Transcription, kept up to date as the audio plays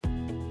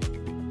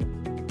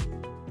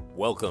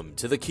Welcome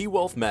to the Key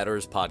Wealth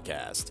Matters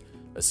podcast,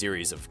 a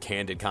series of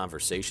candid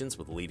conversations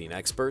with leading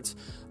experts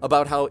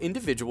about how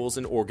individuals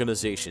and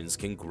organizations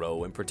can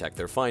grow and protect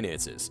their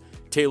finances,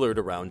 tailored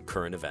around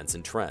current events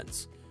and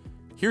trends.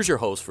 Here's your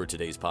host for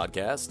today's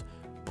podcast,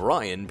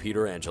 Brian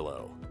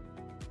Pietrangelo.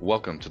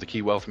 Welcome to the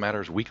Key Wealth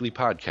Matters weekly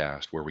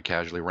podcast, where we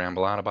casually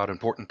ramble on about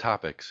important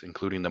topics,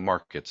 including the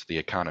markets, the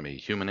economy,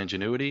 human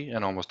ingenuity,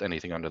 and almost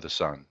anything under the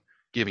sun,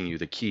 giving you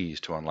the keys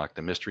to unlock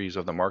the mysteries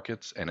of the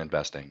markets and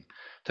investing.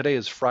 Today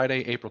is Friday,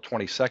 April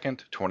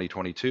 22nd,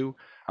 2022.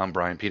 I'm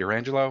Brian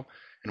Pietrangelo,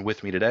 and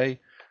with me today,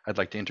 I'd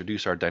like to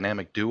introduce our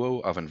dynamic duo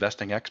of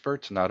investing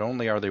experts. Not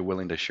only are they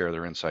willing to share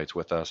their insights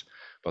with us,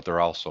 but they're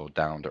also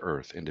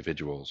down-to-earth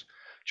individuals.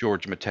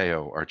 George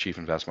Matteo, our Chief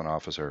Investment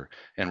Officer,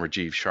 and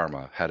Rajiv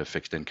Sharma, Head of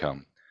Fixed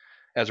Income.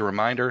 As a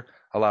reminder,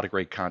 a lot of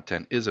great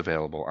content is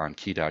available on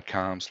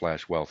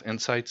key.com/wealth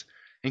insights,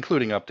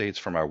 including updates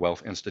from our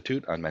Wealth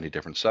Institute on many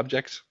different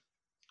subjects,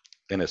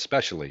 and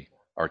especially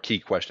our Key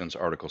Questions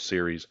article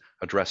series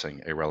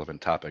addressing a relevant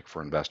topic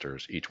for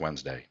investors each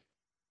Wednesday.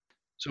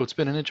 So it's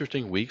been an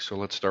interesting week, so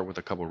let's start with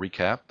a couple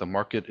recap. The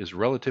market is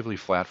relatively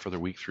flat for the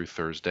week through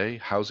Thursday.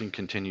 Housing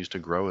continues to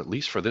grow, at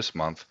least for this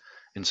month,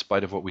 in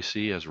spite of what we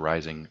see as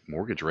rising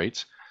mortgage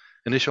rates.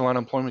 Initial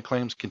unemployment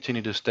claims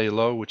continue to stay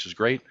low, which is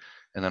great.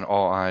 And then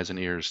all eyes and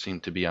ears seem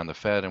to be on the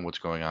Fed and what's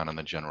going on in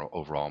the general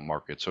overall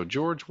market. So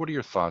George, what are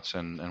your thoughts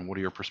and what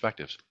are your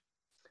perspectives?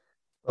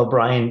 Well,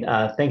 Brian,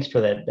 thanks for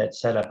that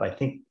setup. I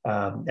think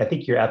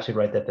you're absolutely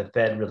right that the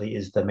Fed really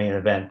is the main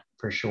event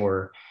for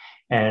sure.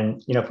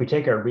 And if we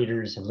take our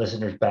readers and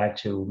listeners back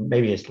to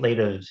maybe as late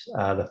as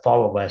the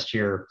fall of last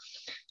year,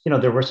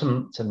 there were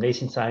some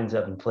nascent signs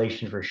of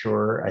inflation for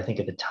sure. I think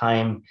at the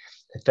time,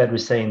 the Fed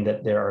was saying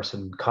that there are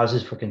some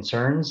causes for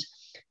concerns,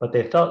 but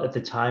they felt at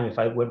the time, if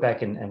I went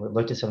back and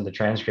looked at some of the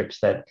transcripts,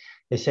 that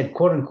they said,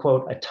 quote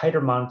unquote, a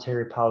tighter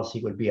monetary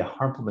policy would be a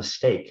harmful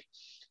mistake.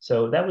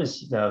 So that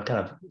was kind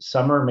of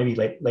summer, maybe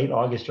late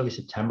August, early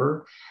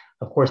September.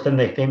 Of course, then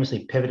they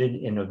famously pivoted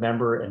in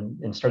November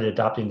and started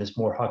adopting this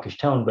more hawkish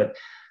tone. But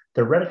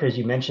the rhetoric, as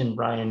you mentioned,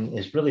 Brian,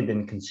 has really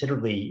been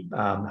considerably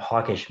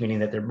hawkish, meaning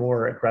that they're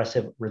more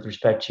aggressive with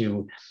respect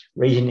to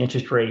raising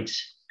interest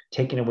rates,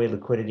 taking away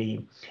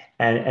liquidity.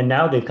 And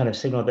now they've kind of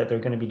signaled that they're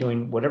going to be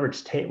doing whatever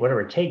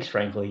it takes,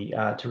 frankly,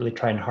 to really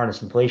try and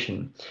harness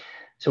inflation.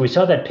 So we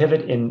saw that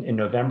pivot in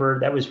November.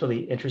 That was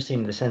really interesting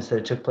in the sense that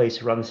it took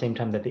place around the same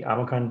time that the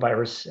Omicron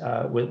virus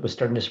was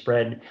starting to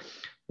spread.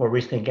 More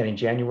recently, again in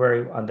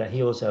January, on the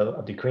heels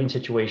of the Ukraine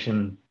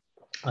situation,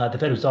 the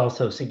Fed was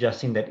also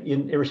suggesting that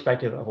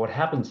irrespective of what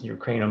happens in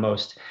Ukraine,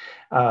 almost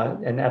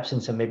in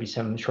absence of maybe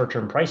some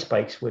short-term price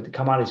spikes with the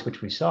commodities,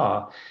 which we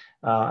saw,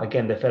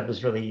 again, the Fed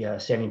was really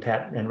standing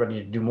pat and ready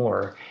to do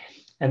more.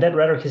 And that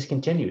rhetoric has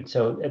continued.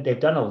 So they've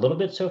done a little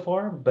bit so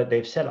far, but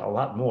they've said a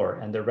lot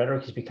more. And the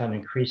rhetoric has become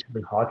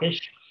increasingly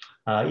hawkish.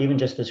 Even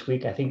just this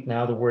week, I think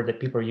now the word that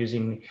people are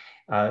using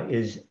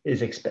is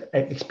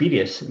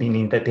expeditious,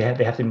 meaning that they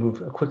have to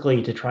move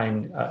quickly to try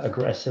and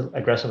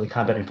aggressively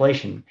combat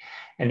inflation.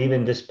 And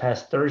even this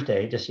past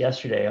Thursday, just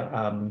yesterday,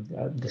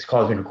 this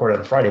call has been recorded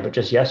on Friday, but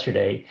just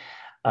yesterday,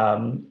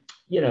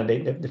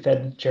 the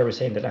Fed chair was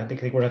saying that I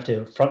think we're going to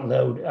have to front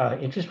load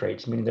interest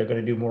rates, meaning they're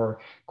going to do more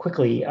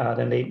quickly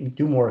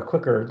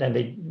quicker than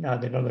they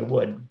normally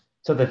would.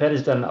 So the Fed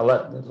has done a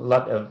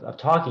lot of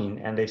talking,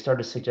 and they've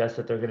started to suggest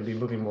that they're going to be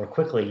moving more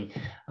quickly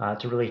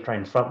to really try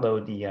and front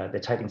load the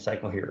tightening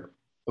cycle here.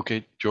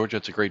 Okay, George,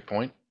 that's a great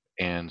point.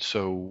 And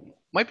so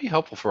might be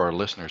helpful for our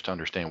listeners to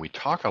understand. We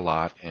talk a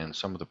lot, and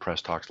some of the press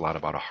talks a lot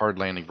about a hard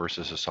landing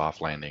versus a soft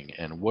landing.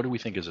 And what do we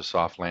think is a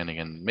soft landing?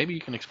 And maybe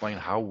you can explain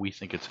how we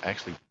think it's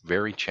actually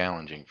very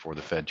challenging for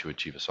the Fed to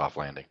achieve a soft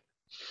landing.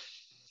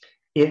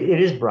 It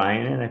is,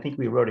 Brian, and I think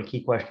we wrote a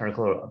key question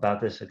article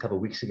about this a couple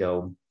of weeks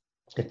ago.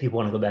 If people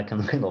want to go back and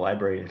look in the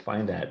library and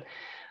find that.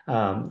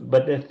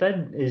 But the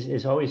Fed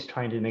is always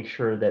trying to make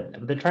sure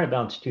that they're trying to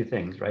balance two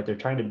things, right? They're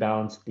trying to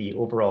balance the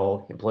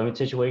overall employment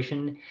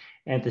situation,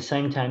 and at the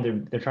same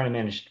time, they're trying to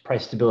manage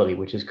price stability,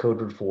 which is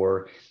code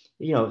for,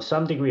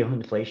 some degree of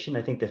inflation.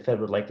 I think the Fed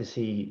would like to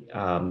see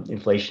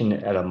inflation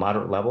at a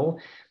moderate level.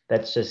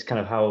 That's just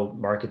kind of how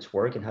markets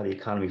work and how the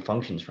economy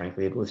functions,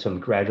 frankly, with some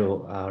gradual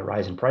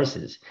rise in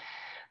prices.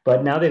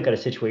 But now they've got a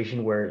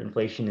situation where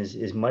inflation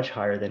is much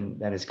higher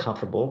than is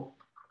comfortable.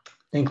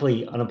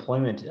 Thankfully,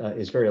 unemployment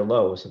is very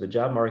low, so the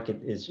job market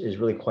is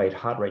really quite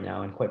hot right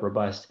now and quite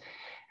robust.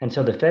 And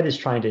so the Fed is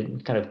trying to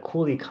kind of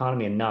cool the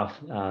economy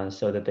enough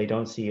so that they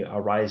don't see a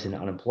rise in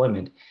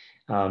unemployment.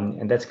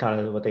 And that's kind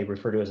of what they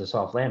refer to as a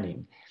soft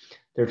landing.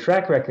 Their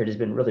track record has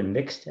been really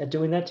mixed at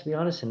doing that, to be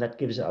honest, and that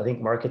gives, I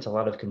think, markets a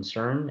lot of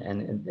concern,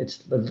 and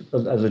it's a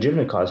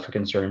legitimate cause for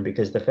concern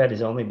because the Fed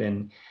has only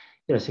been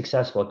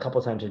successful a couple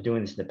of times of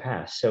doing this in the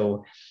past.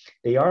 So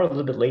they are a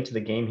little bit late to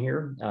the game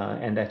here.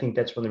 And I think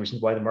that's one of the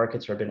reasons why the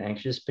markets have been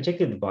anxious,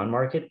 particularly the bond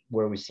market,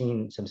 where we've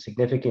seen some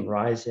significant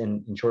rise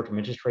in short-term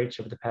interest rates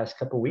over the past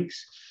couple of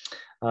weeks.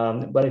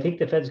 But I think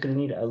the Fed's going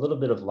to need a little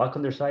bit of luck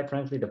on their side,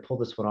 frankly, to pull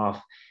this one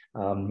off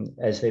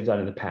as they've done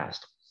in the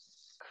past.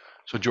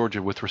 So,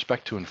 Georgia, with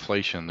respect to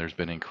inflation, there's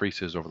been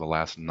increases over the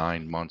last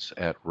 9 months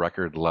at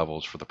record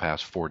levels for the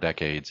past 4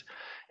 decades.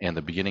 And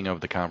the beginning of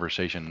the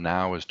conversation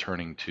now is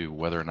turning to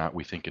whether or not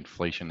we think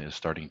inflation is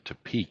starting to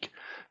peak.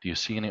 Do you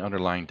see any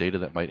underlying data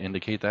that might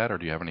indicate that, or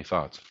do you have any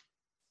thoughts?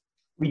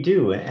 We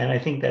do, and I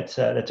think that's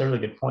a really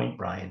good point,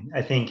 Brian.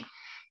 I think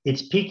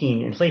it's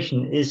peaking.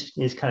 Inflation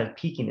is kind of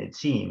peaking, it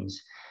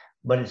seems,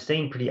 but it's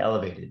staying pretty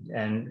elevated.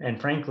 And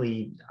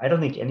frankly, I don't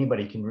think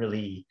anybody can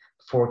really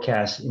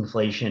forecast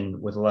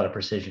inflation with a lot of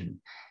precision.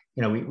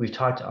 We've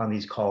talked on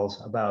these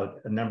calls about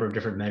a number of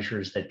different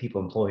measures that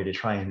people employ to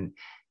try and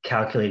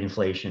calculate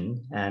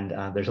inflation, and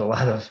there's a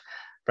lot of,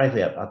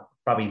 frankly,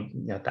 probably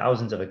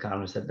thousands of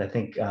economists that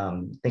think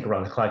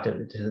around the clock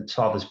to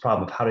solve this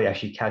problem of how to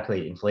actually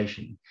calculate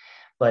inflation.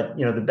 But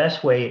the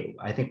best way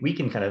I think we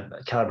can kind of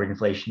calibrate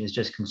inflation is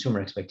just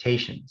consumer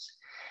expectations.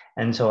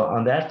 And so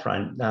on that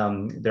front,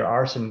 there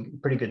are some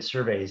pretty good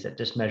surveys that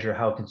just measure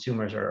how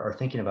consumers are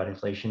thinking about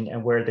inflation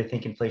and where they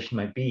think inflation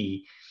might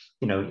be,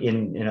 in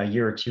a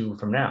year or two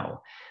from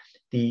now.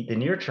 The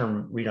near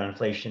term read on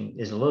inflation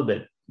is a little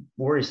bit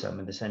worrisome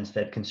in the sense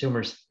that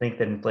consumers think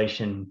that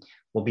inflation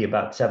will be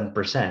about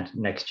 7%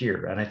 next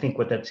year. And I think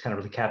what that's kind of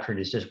really captured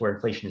is just where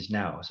inflation is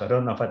now. So I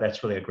don't know if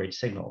that's really a great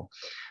signal.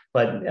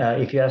 But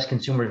if you ask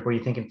consumers where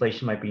you think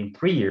inflation might be in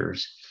 3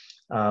 years,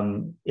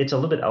 it's a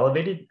little bit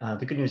elevated.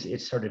 The good news,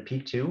 it's started to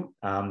peak too,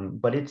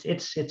 but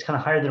it's kind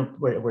of higher than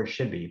where it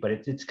should be. But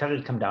it's kind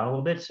of come down a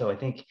little bit. So I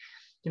think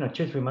 2 or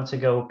 3 months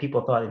ago,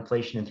 people thought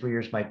inflation in 3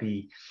 years might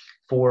be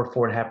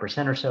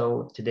 4.5% or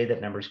so. Today,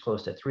 that number is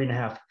close to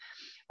 3.5%.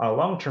 On a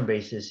long-term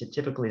basis, it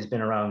typically has been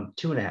around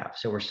 2.5%.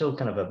 So we're still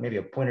kind of maybe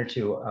a point or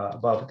two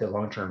above the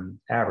long-term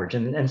average.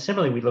 And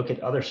similarly, we look at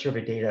other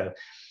survey data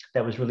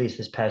that was released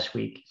this past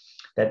week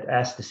that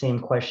asked the same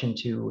question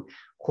to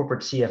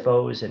corporate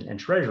CFOs and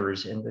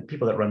treasurers and the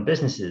people that run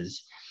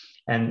businesses,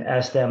 and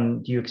asked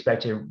them, do you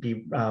expect to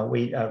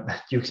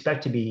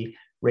be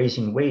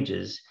raising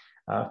wages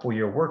for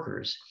your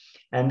workers?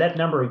 And that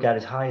number got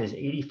as high as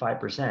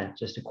 85%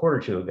 just a quarter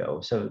or two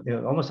ago. So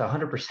almost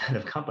 100%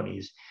 of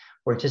companies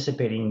were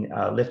anticipating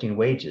lifting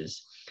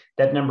wages.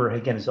 That number,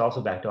 again, is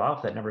also backed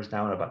off. That number is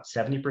now at about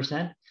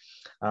 70%.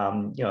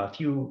 A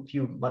few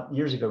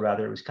years ago,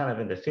 rather, it was kind of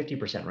in the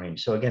 50%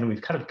 range. So again,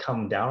 we've kind of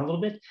come down a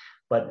little bit,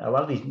 but a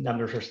lot of these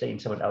numbers are staying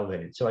somewhat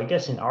elevated. So I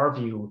guess in our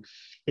view,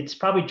 it's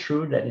probably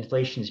true that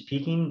inflation is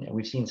peaking, and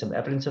we've seen some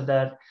evidence of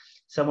that,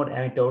 somewhat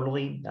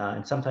anecdotally,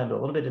 and sometimes a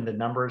little bit in the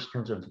numbers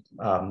in terms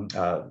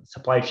of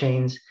supply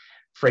chains,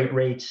 freight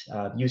rates,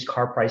 used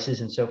car prices,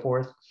 and so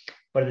forth.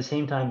 But at the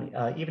same time,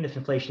 even if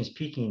inflation is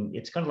peaking,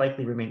 it's going to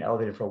likely remain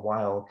elevated for a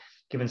while,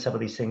 given some of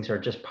these things are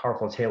just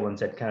powerful tailwinds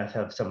that kind of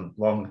have some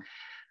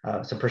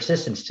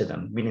persistence to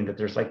them, meaning that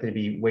there's likely to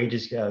be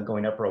wages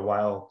going up for a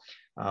while.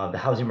 The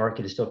housing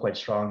market is still quite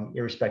strong,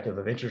 irrespective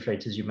of interest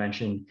rates, as you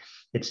mentioned.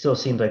 It still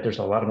seems like there's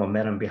a lot of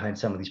momentum behind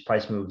some of these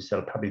price moves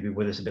that'll probably be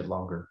with us a bit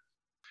longer.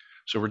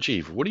 So,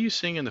 Rajiv, what are you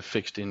seeing in the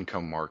fixed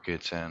income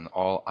markets, and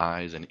all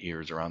eyes and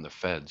ears around the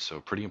Fed? So,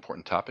 pretty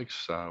important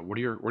topics. What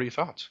are your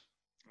thoughts?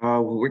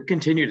 Well, we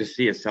continue to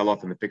see a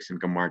sell-off in the fixed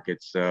income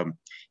markets.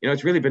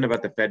 It's really been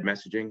about the Fed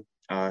messaging.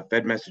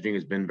 Fed messaging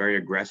has been very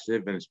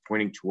aggressive, and it's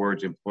pointing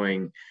towards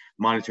employing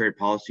monetary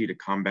policy to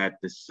combat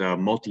this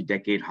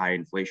multi-decade high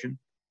inflation.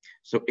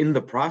 So in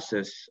the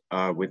process,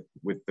 with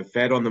the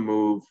Fed on the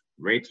move,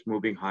 rates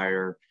moving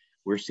higher,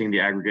 we're seeing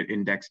the aggregate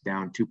index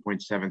down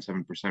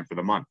 2.77% for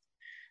the month.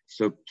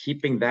 So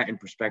keeping that in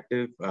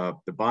perspective,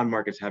 the bond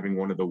market's having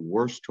one of the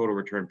worst total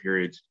return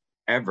periods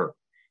ever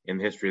in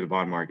the history of the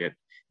bond market,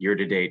 year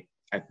to date,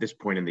 at this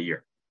point in the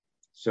year.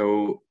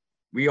 So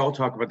we all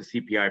talk about the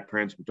CPI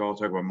prints, we all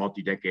talk about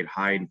multi-decade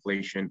high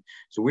inflation.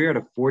 So we're at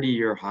a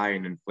 40-year high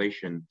in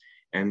inflation,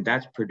 and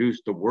that's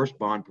produced the worst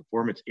bond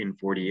performance in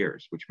 40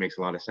 years, which makes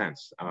a lot of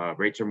sense.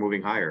 Rates are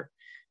moving higher.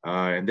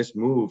 And this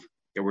move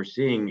that we're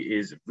seeing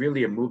is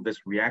really a move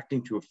that's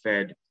reacting to a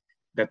Fed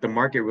that the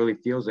market really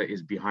feels that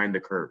is behind the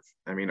curve.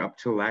 I mean, up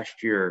till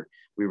last year,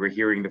 we were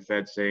hearing the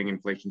Fed saying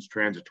inflation's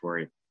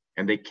transitory,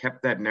 and they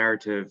kept that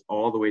narrative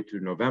all the way through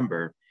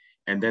November,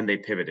 and then they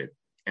pivoted.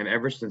 And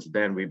ever since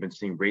then, we've been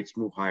seeing rates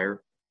move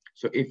higher.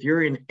 So if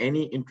you're in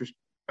any interest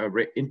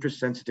rate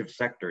sensitive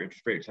sector,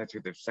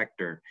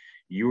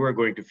 you are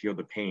going to feel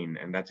the pain.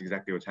 And that's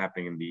exactly what's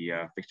happening in the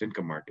fixed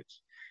income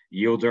markets.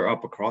 Yields are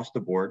up across the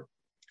board.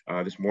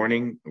 This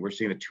morning, we're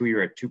seeing a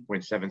 2-year at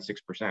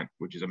 2.76%,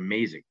 which is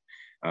amazing.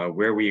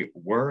 Where we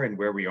were and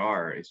where we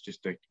are, it's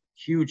just a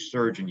huge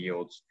surge in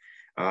yields.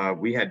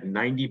 We had a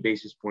 90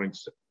 basis point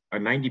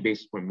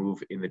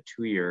move in the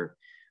 2-year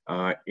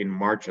in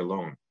March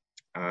alone.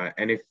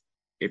 And if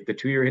the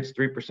 2-year hits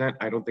 3%,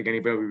 I don't think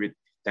anybody would be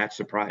that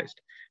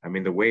surprised. I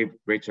mean, the way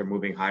rates are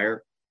moving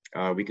higher,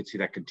 we could see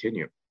that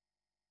continue.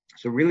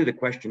 So really the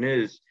question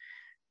is,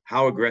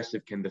 how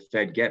aggressive can the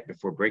Fed get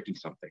before breaking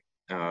something?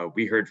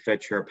 We heard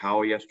Fed Chair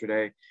Powell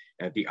yesterday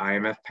at the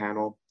IMF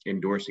panel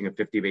endorsing a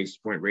 50 basis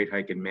point rate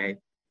hike in May.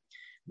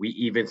 We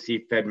even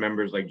see Fed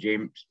members like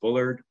James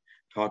Bullard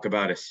talk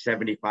about a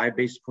 75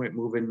 basis point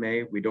move in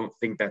May. We don't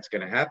think that's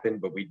going to happen,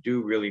 but we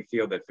do really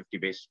feel that 50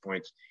 basis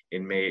points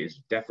in May is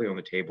definitely on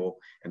the table.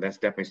 And that's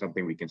definitely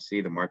something we can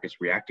see the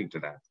market's reacting to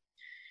that.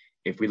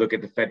 If we look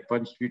at the Fed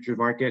funds futures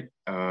market,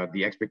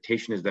 the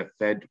expectation is that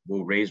Fed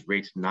will raise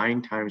rates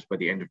 9 times by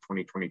the end of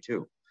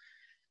 2022.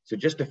 So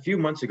just a few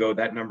months ago,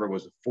 that number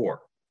was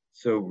 4.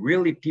 So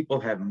really people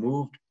have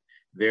moved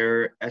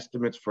their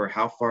estimates for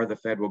how far the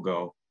Fed will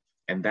go.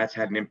 And that's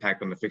had an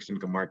impact on the fixed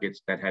income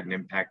markets. That had an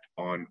impact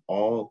on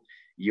all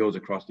yields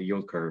across the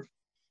yield curve.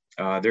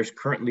 There's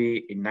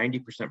currently a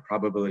 90%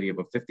 probability of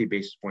a 50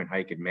 basis point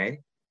hike in May.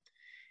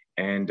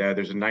 And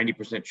there's a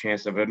 90%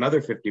 chance of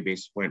another 50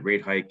 basis point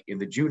rate hike in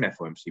the June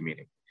FOMC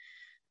meeting.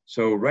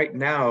 So right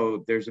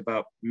now, there's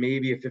about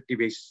maybe a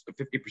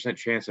 50%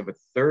 chance of a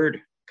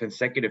third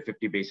consecutive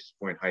 50 basis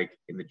point hike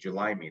in the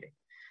July meeting.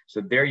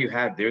 So there you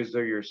have, those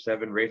are your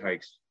 7 rate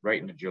hikes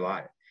right into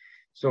July.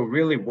 So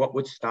really, what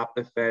would stop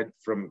the Fed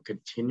from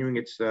continuing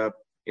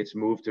its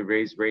move to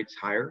raise rates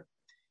higher?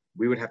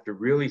 We would have to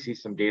really see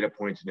some data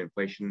points in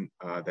inflation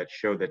that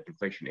show that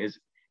inflation is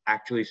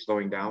actually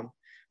slowing down.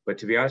 But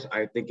to be honest,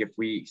 I think if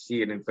we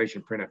see an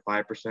inflation print at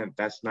 5%,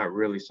 that's not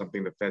really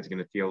something the Fed's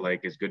going to feel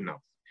like is good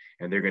enough.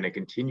 And they're going to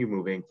continue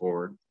moving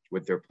forward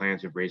with their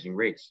plans of raising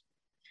rates.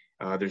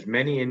 There's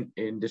many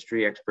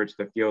industry experts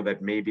that feel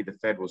that maybe the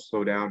Fed will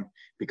slow down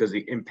because of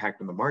the impact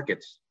on the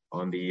markets,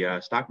 on the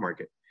stock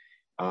market.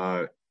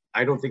 I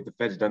don't think the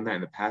Fed's done that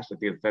in the past. I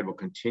think the Fed will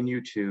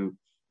continue to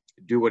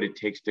do what it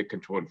takes to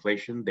control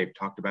inflation. They've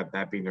talked about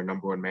that being their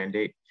number one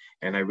mandate.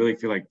 And I really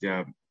feel like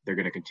they're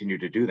going to continue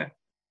to do that.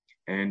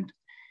 And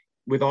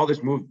with all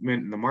this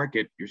movement in the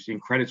market, you're seeing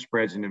credit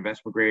spreads in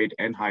investment grade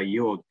and high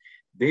yield.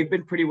 They've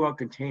been pretty well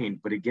contained.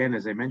 But again,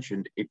 as I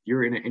mentioned, if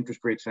you're in an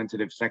interest rate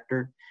sensitive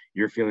sector,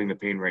 you're feeling the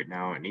pain right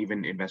now. And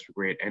even investment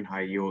grade and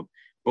high yield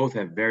both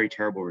have very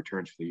terrible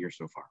returns for the year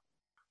so far.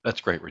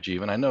 That's great,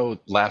 Rajiv. And I know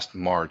last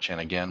March, and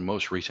again,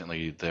 most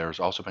recently, there's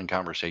also been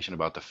conversation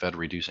about the Fed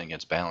reducing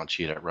its balance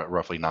sheet at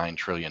roughly $9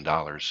 trillion.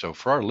 So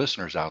for our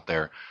listeners out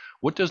there,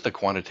 what does the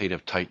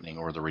quantitative tightening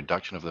or the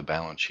reduction of the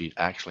balance sheet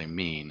actually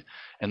mean?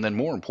 And then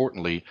more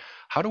importantly,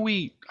 how do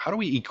we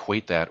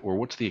equate that, or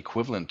what's the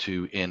equivalent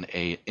to in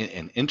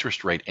an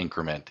interest rate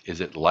increment?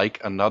 Is it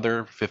like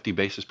another 50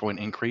 basis point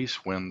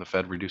increase when the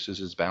Fed reduces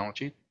its balance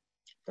sheet?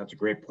 That's a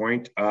great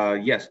point.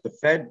 Yes, the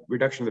Fed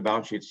reduction of the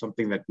balance sheet is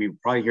something that we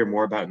probably hear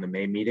more about in the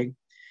May meeting.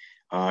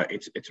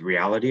 It's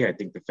reality. I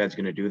think the Fed's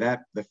going to do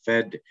that. The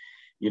Fed,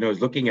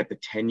 is looking at the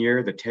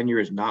 10-year. The 10-year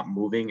is not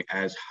moving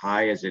as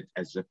high as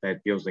the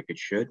Fed feels like it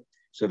should.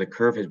 So the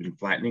curve has been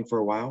flattening for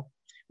a while.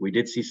 We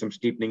did see some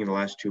steepening in the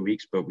last 2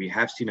 weeks, but we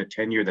have seen a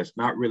 10-year that's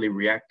not really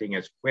reacting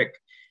as quick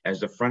as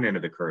the front end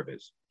of the curve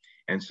is.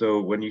 And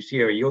so when you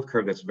see a yield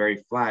curve that's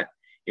very flat,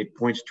 it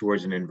points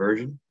towards an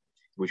inversion,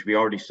 which we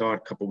already saw a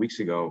couple of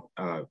weeks ago,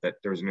 that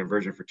there was an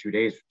inversion for 2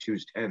 days,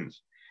 2s, 10s.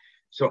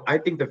 So I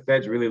think the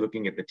Fed's really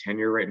looking at the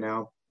 10-year right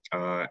now.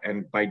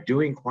 And by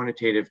doing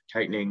quantitative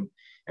tightening,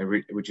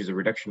 which is a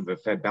reduction of the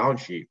Fed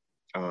balance sheet,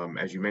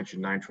 as you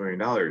mentioned, $9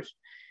 trillion,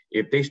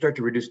 if they start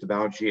to reduce the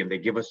balance sheet and they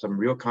give us some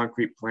real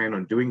concrete plan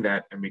on doing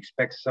that, and we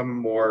expect some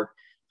more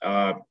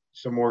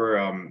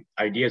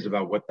ideas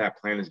about what that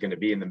plan is going to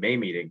be in the May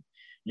meeting,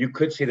 you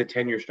could see the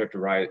 10-year start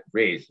to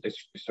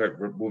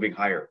start moving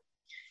higher.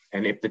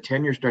 And if the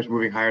 10-year starts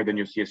moving higher, then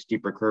you'll see a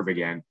steeper curve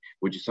again,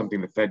 which is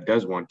something the Fed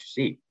does want to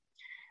see.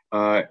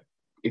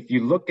 If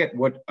you look at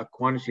what a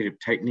quantitative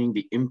tightening,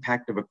 the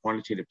impact of a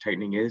quantitative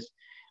tightening is,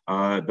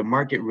 the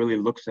market really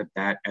looks at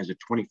that as a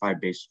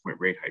 25 basis point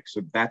rate hike.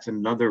 So that's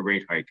another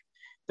rate hike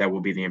that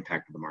will be the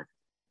impact of the market.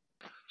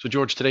 So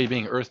George, today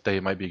being Earth Day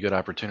might be a good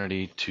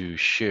opportunity to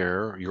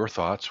share your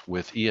thoughts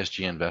with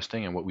ESG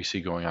investing and what we see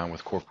going on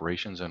with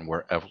corporations and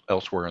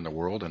elsewhere in the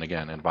world. And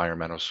again,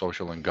 environmental,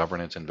 social, and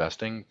governance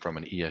investing from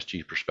an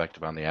ESG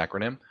perspective on the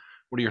acronym.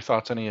 What are your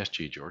thoughts on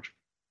ESG, George?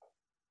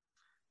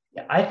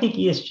 Yeah, I think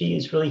ESG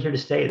is really here to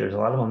stay. There's a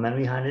lot of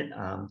momentum behind it.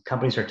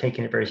 Companies are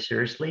taking it very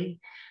seriously,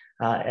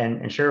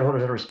 and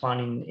shareholders are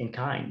responding in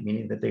kind,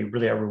 meaning that they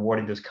really are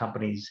rewarding those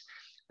companies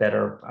that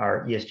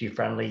are ESG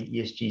friendly,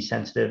 ESG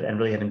sensitive, and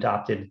really have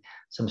adopted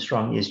some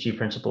strong ESG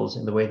principles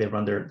in the way they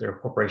run their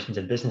corporations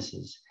and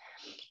businesses.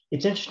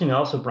 It's interesting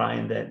also,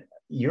 Brian, that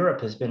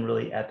Europe has been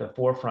really at the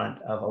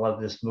forefront of a lot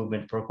of this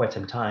movement for quite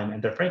some time,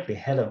 and they're frankly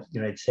ahead of the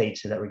United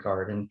States in that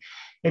regard. And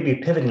maybe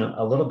pivoting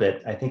a little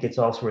bit, I think it's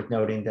also worth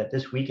noting that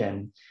this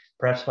weekend,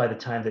 perhaps by the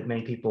time that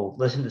many people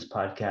listen to this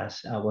podcast,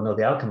 will know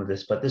the outcome of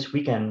this, but this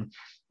weekend,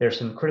 there's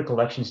some critical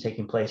elections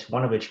taking place,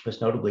 one of which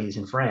most notably is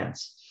in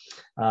France,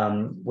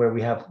 where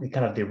we have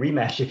kind of the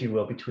rematch, if you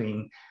will,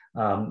 between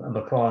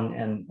Macron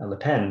and Le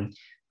Pen,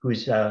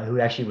 who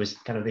actually was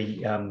kind of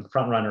the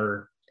front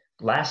runner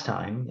last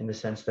time, in the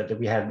sense that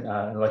we had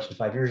an election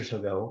 5 years or so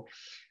ago.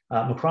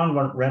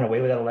 Macron ran away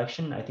with that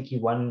election. I think he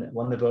won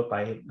the vote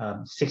by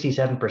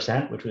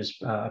 67%, which was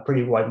a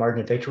pretty wide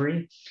margin of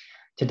victory.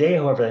 Today,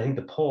 however, I think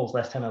the polls,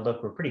 last time I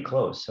looked, were pretty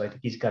close. So I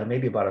think he's got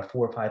maybe about a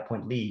 4 or 5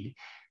 point lead.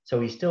 So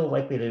he's still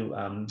likely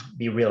to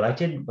be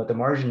reelected, but the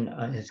margin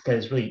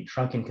has really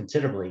shrunken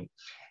considerably.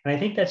 And I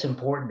think that's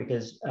important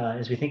because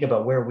as we think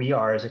about where we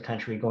are as a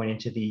country going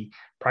into the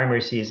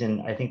primary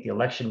season, I think the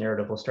election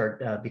narrative will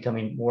start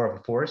becoming more of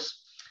a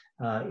force.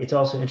 It's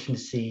also interesting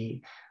to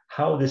see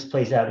how this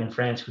plays out in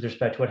France with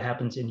respect to what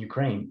happens in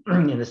Ukraine,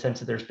 in the sense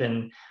that there's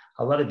been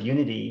a lot of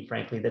unity,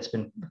 frankly, that's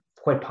been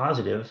quite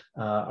positive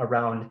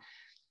around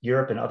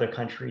Europe and other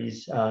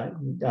countries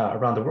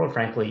around the world,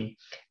 frankly,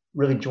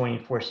 really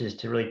joining forces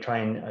to really try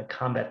and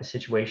combat the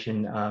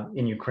situation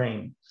in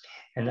Ukraine.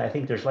 And I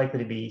think there's likely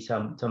to be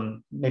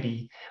some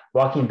maybe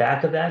walking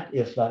back of that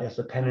if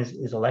Le Pen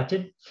is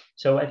elected.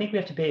 So I think we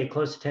have to pay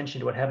close attention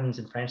to what happens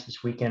in France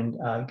this weekend,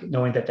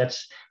 knowing that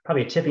that's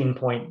probably a tipping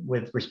point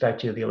with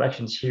respect to the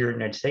elections here in the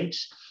United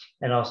States,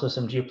 and also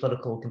some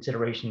geopolitical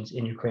considerations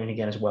in Ukraine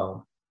again as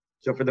well.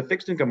 So for the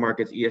fixed income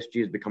markets, ESG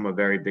has become a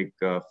very big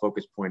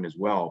focus point as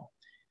well.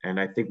 And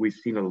I think we've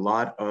seen a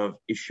lot of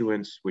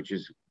issuance, which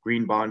is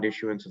green bond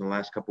issuance in the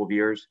last couple of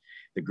years.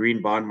 The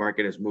green bond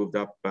market has moved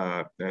up,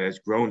 has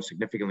grown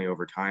significantly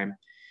over time.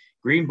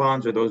 Green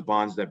bonds are those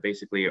bonds that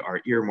basically are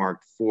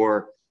earmarked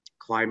for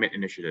climate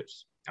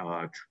initiatives,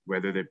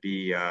 whether it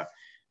be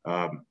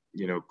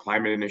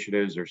climate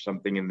initiatives or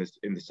something in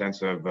the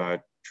sense of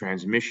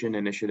transmission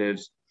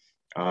initiatives,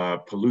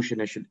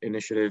 pollution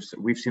initiatives.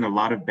 We've seen a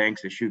lot of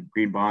banks issue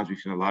green bonds. We've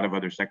seen a lot of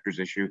other sectors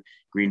issue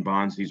green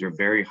bonds. These are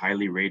very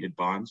highly rated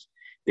bonds.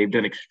 They've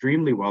done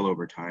extremely well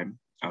over time,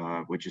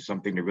 which is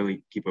something to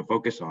really keep a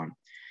focus on.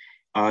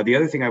 The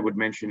other thing I would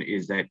mention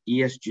is that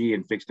ESG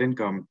and fixed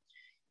income,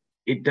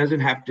 it doesn't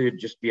have to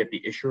just be at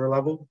the issuer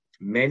level.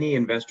 Many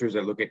investors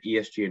that look at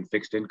ESG and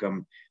fixed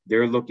income,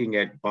 they're looking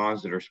at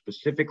bonds that are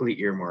specifically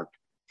earmarked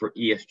for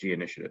ESG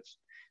initiatives.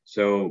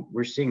 So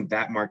we're seeing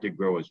that market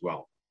grow as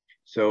well.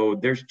 So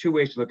there's two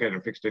ways to look at it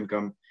in fixed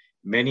income.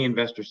 Many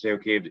investors say,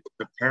 okay, if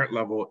the parent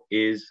level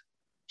is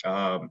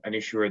an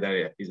issuer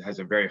that has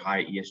a very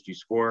high ESG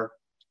score,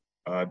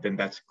 then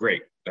that's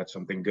great. That's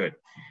something good.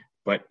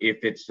 But if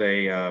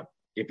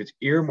it's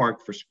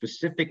earmarked for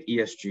specific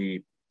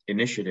ESG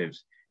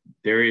initiatives,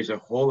 there is a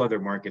whole other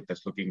market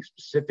that's looking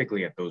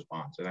specifically at those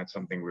bonds, and that's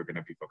something we're going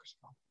to be focused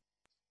on.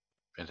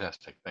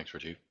 Fantastic. Thanks,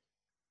 Rajiv.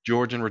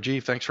 George and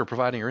Rajiv, thanks for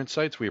providing your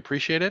insights. We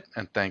appreciate it.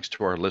 And thanks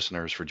to our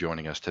listeners for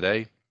joining us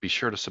today. Be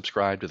sure to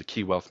subscribe to the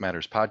Key Wealth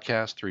Matters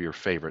podcast through your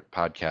favorite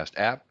podcast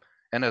app.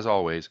 And as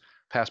always,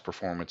 past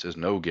performance is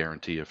no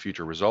guarantee of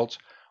future results.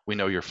 We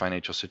know your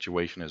financial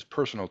situation is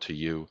personal to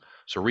you,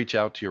 so reach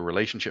out to your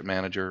relationship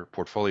manager,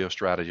 portfolio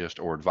strategist,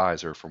 or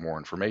advisor for more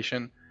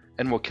information.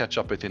 And we'll catch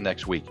up with you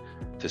next week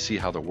to see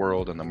how the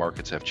world and the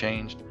markets have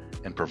changed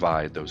and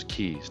provide those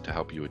keys to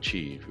help you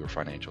achieve your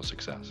financial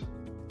success.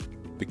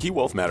 The Key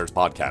Wealth Matters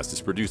podcast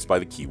is produced by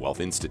the Key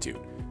Wealth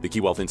Institute. The Key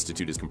Wealth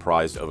Institute is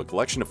comprised of a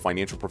collection of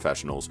financial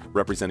professionals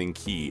representing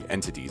key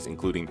entities,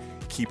 including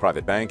Key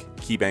Private Bank,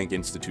 Key Bank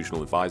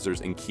Institutional Advisors,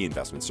 and Key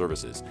Investment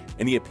Services.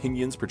 Any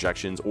opinions,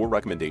 projections, or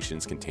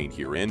recommendations contained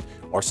herein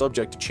are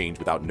subject to change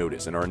without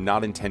notice and are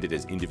not intended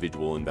as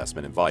individual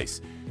investment advice.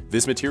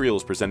 This material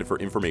is presented for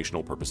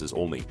informational purposes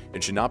only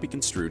and should not be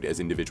construed as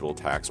individual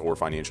tax or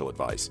financial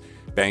advice.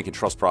 Bank and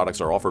trust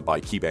products are offered by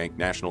KeyBank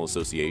National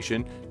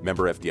Association,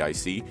 member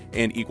FDIC,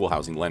 and equal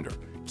housing lender.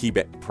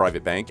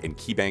 Private Bank and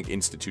KeyBank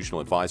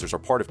Institutional Advisors are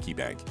part of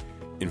KeyBank.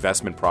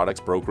 Investment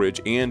products,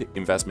 brokerage, and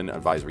investment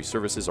advisory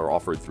services are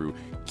offered through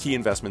Key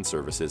Investment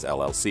Services,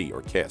 LLC,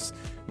 or KISS,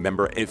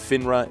 member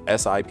FINRA,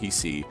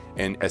 SIPC,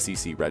 and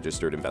SEC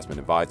registered investment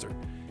advisor.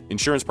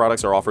 Insurance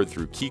products are offered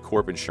through Key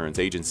Corp Insurance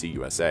Agency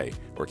USA,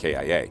 or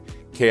KIA.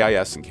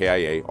 KIS and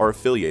KIA are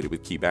affiliated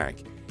with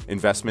KeyBank.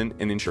 Investment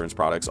and insurance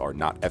products are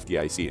not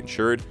FDIC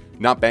insured,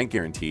 not bank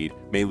guaranteed,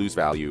 may lose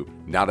value,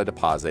 not a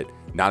deposit,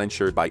 not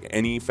insured by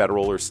any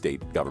federal or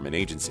state government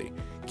agency.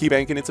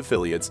 KeyBank and its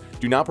affiliates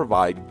do not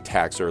provide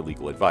tax or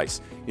legal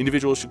advice.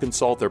 Individuals should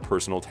consult their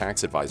personal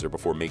tax advisor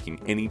before making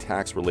any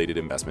tax-related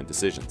investment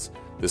decisions.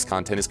 This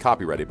content is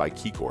copyrighted by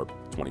KeyCorp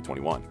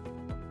 2021.